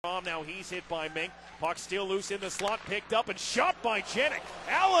Straub, now he's hit by Mink. Puck still loose in the slot, picked up and shot by Janik.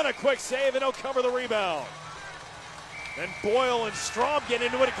 Allen a quick save and he'll cover the rebound. Then Boyle and Straub get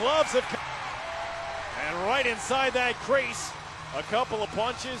into it, gloves have come. And right inside that crease, a couple of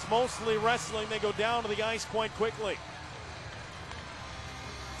punches, mostly wrestling. They go down to the ice quite quickly.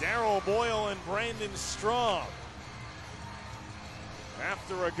 Daryl, Boyle, and Brandon Straub.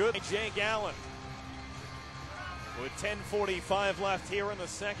 After a good Jake Allen. With 10:45 left here in the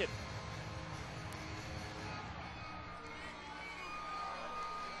second.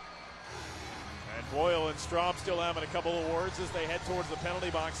 And Boyle and Straub still having a couple of words as they head towards the penalty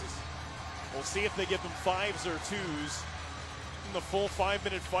boxes. We'll see if they give them 5s or 2s in the full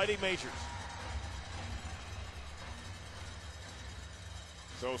 5-minute fighting majors.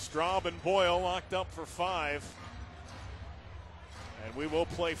 So Straub and Boyle locked up for 5. And we will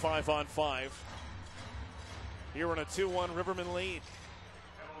play 5-on-5 here in a 2-1 Riverman lead.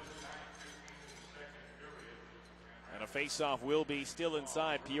 And a face-off will be still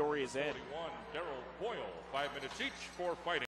inside Peoria's end. Daryl, Boyle, 5 minutes each for fighting.